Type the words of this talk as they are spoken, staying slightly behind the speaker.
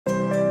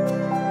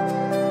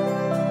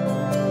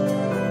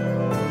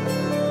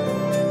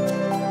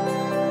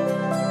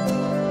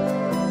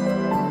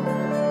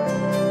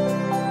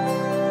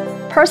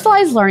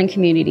personalized learning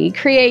community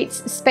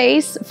creates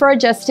space for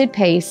adjusted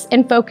pace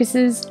and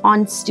focuses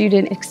on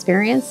student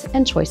experience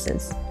and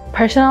choices.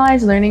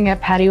 Personalized learning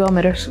at Patti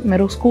Welder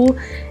Middle School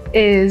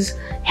is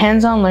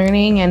hands-on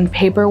learning and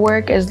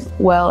paperwork as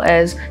well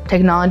as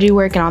technology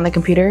work and on the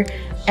computer.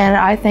 And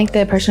I think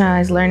that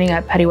personalized learning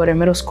at Patti Welder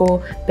Middle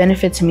School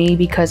benefits me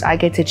because I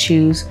get to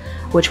choose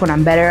which one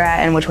I'm better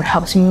at and which one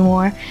helps me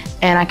more.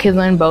 And I could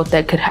learn both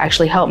that could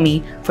actually help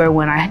me for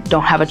when I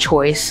don't have a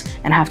choice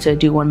and have to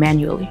do one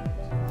manually.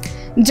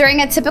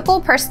 During a typical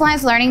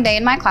personalized learning day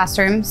in my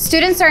classroom,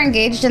 students are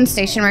engaged in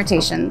station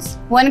rotations.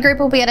 One group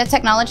will be at a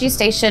technology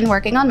station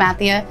working on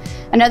Mathia,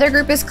 another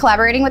group is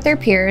collaborating with their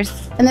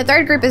peers, and the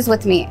third group is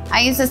with me.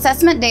 I use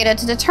assessment data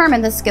to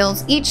determine the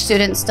skills each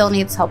student still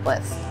needs help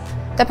with.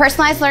 The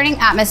personalized learning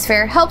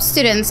atmosphere helps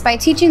students by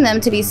teaching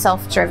them to be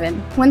self-driven.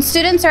 When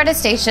students are at a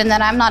station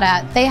that I'm not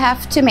at, they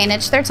have to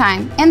manage their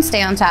time and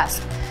stay on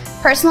task.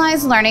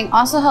 Personalized learning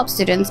also helps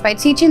students by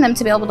teaching them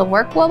to be able to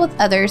work well with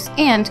others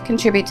and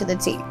contribute to the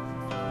team.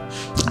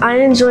 I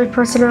enjoy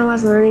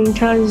personalized learning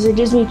because it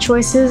gives me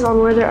choices on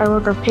whether I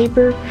work on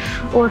paper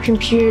or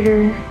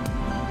computer,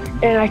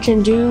 and I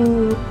can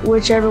do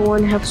whichever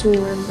one helps me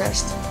learn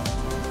best.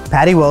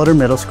 Patti Welder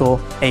Middle School,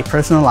 a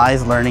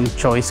personalized learning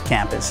choice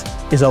campus,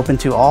 is open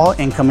to all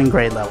incoming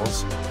grade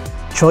levels.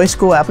 Choice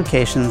school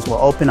applications will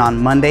open on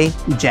Monday,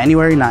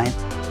 January 9th.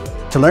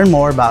 To learn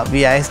more about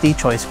VISD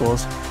Choice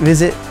Schools,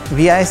 visit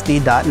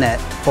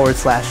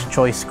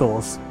visd.net/choice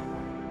schools.